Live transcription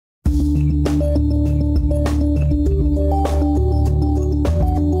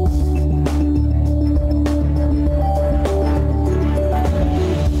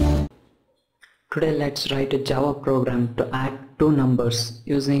Let's write a Java program to add two numbers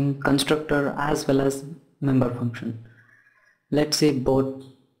using constructor as well as member function. Let's see both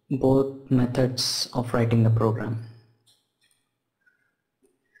methods of writing the program.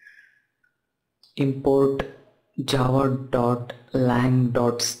 Import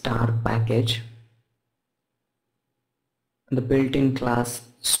java.lang.star package. The built-in class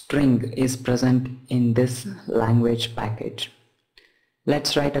string is present in this language package.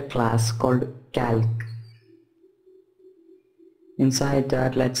 Let's write a class called calc. Inside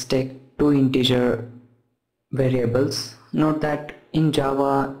that, let's take two integer variables. Note that in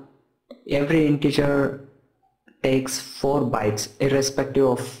Java every integer takes 4 bytes irrespective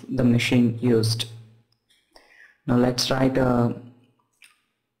of the machine used. Now let's write a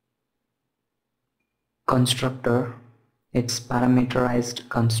constructor. It's parameterized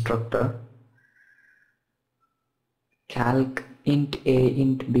constructor. Calc int a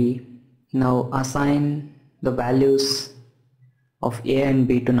int b. Now assign the values of a and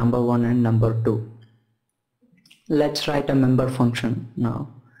b to number 1 and number 2. Let's write a member function now.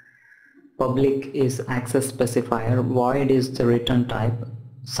 Public is access specifier, void is the return type,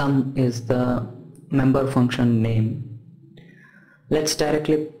 sum is the member function name. Let's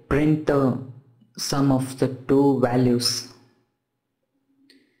directly print the sum of the two values.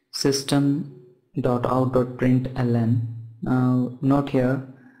 System.out.println. Now note here,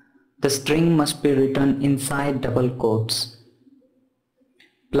 the string must be written inside double quotes.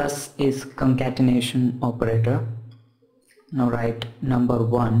 Plus is concatenation operator. Now write number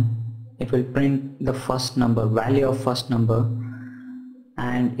 1. It will print the first number, value of first number,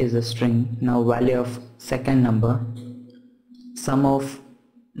 and is a string. Now value of second number. Sum of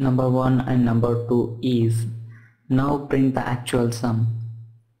number 1 and number 2 is. Now print the actual sum.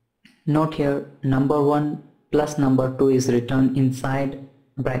 Note here, number 1 plus number 2 is written inside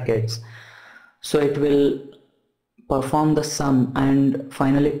brackets. So it will perform the sum and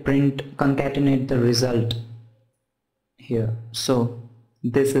finally concatenate the result here. So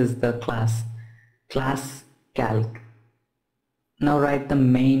this is the class calc. Now write the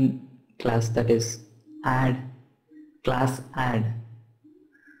main class, that is class add.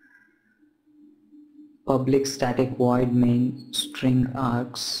 Public static void main string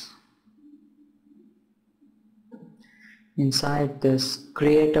args. Inside this,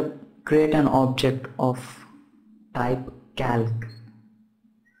 create an object of type calc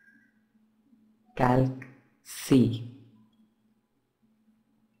C.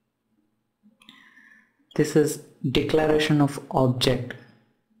 This is declaration of object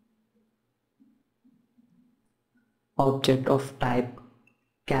of type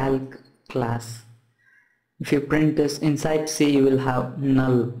calc class. If you print this inside C, you will have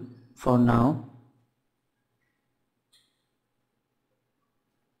null for now.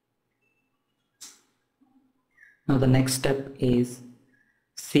 Now the next step is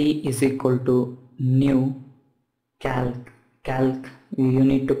C is equal to new calc. You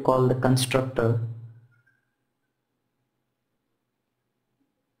need to call the constructor.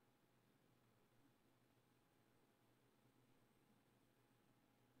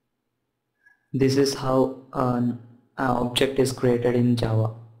 This is how an object is created in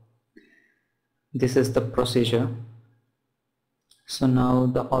Java. This is the procedure. So now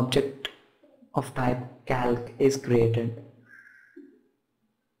the object of type calc is created.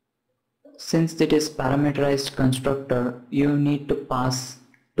 Since it is parameterized constructor, you need to pass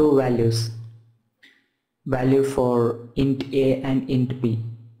two values. Value for int a and int b.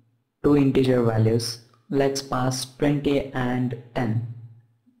 Two integer values. Let's pass 20 and 10.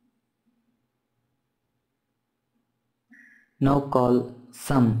 Now call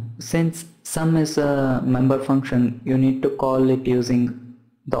sum. Since sum is a member function, you need to call it using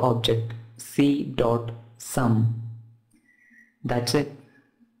the object c.sum. That's it.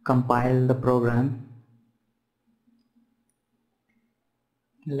 Compile the program.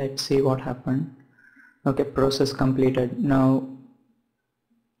 Let's see what happened. Okay, process completed. Now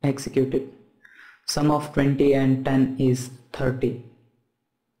execute it. Sum of 20 and 10 is 30.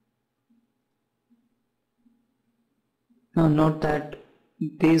 Now note that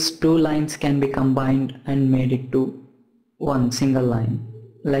these two lines can be combined and made it to one single line.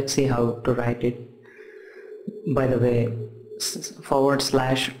 Let's see how to write it. By the way, /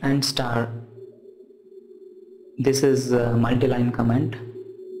 and star, this is a multi-line command,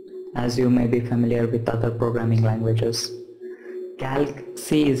 as you may be familiar with other programming languages. Calc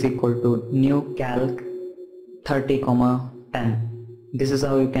C is equal to new calc 30, 10. This is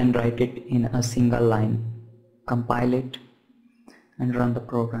how you can write it in a single line. Compile it and run the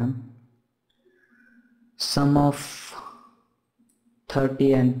program. Sum of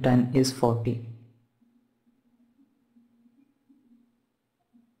 30 and 10 is 40.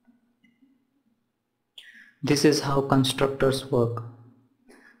 This is how constructors work.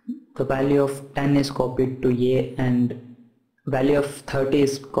 The value of 10 is copied to A and value of 30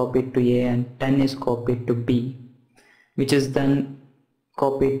 is copied to A and 10 is copied to B, which is then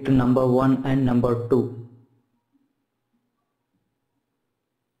copied to number 1 and number 2.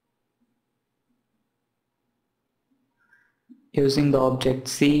 Using the object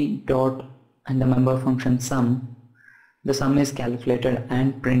C dot and the member function sum, the sum is calculated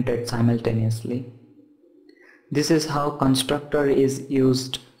and printed simultaneously. This is how constructor is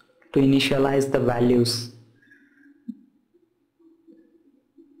used to initialize the values.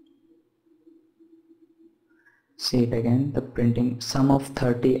 See it again, the printing sum of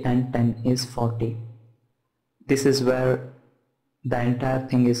 30 and 10 is 40. This is where the entire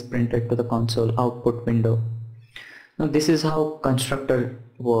thing is printed to the console output window. Now this is how constructor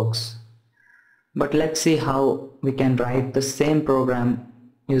works. But let's see how we can write the same program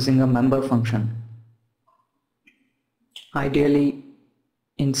using a member function. Ideally,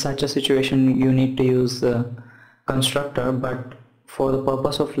 in such a situation you need to use the constructor, but for the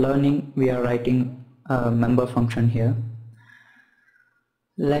purpose of learning we are writing a member function here.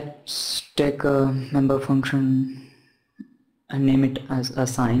 Let's take a member function and name it as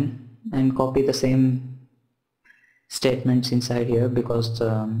assign and copy the same statements inside here because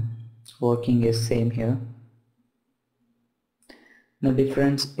the working is same here. The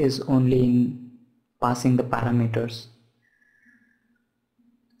difference is only in passing the parameters.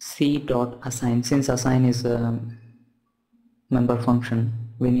 C.assign, since assign is a member function,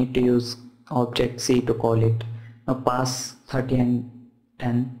 we need to use object C to call it. Now pass 30 and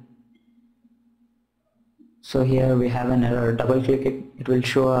 10. So here we have an error. Double click it, it will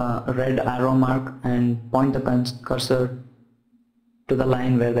show a red arrow mark and point the cursor to the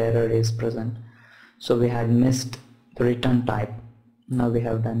line where the error is present. So we had missed the return type. Now we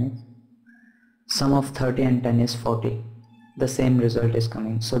have done it. Sum of 30 and 10 is 40. The same result is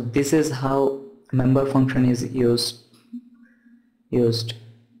coming. So this is how member function is used.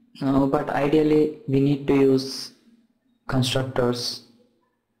 But ideally we need to use constructors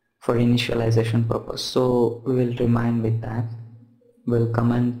for initialization purpose. So we will remain with that. We'll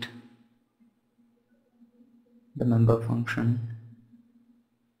comment the member function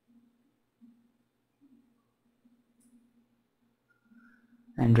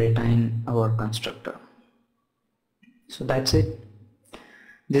and retain our constructor. So that's it.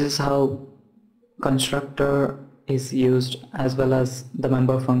 This is how constructor is used, as well as the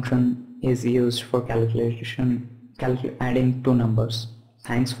member function is used for adding two numbers.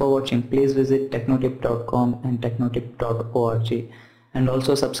 Thanks for watching. Please visit technotip.com and technotip.org and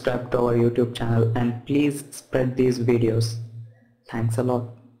also subscribe to our YouTube channel, and please spread these videos. Thanks a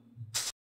lot.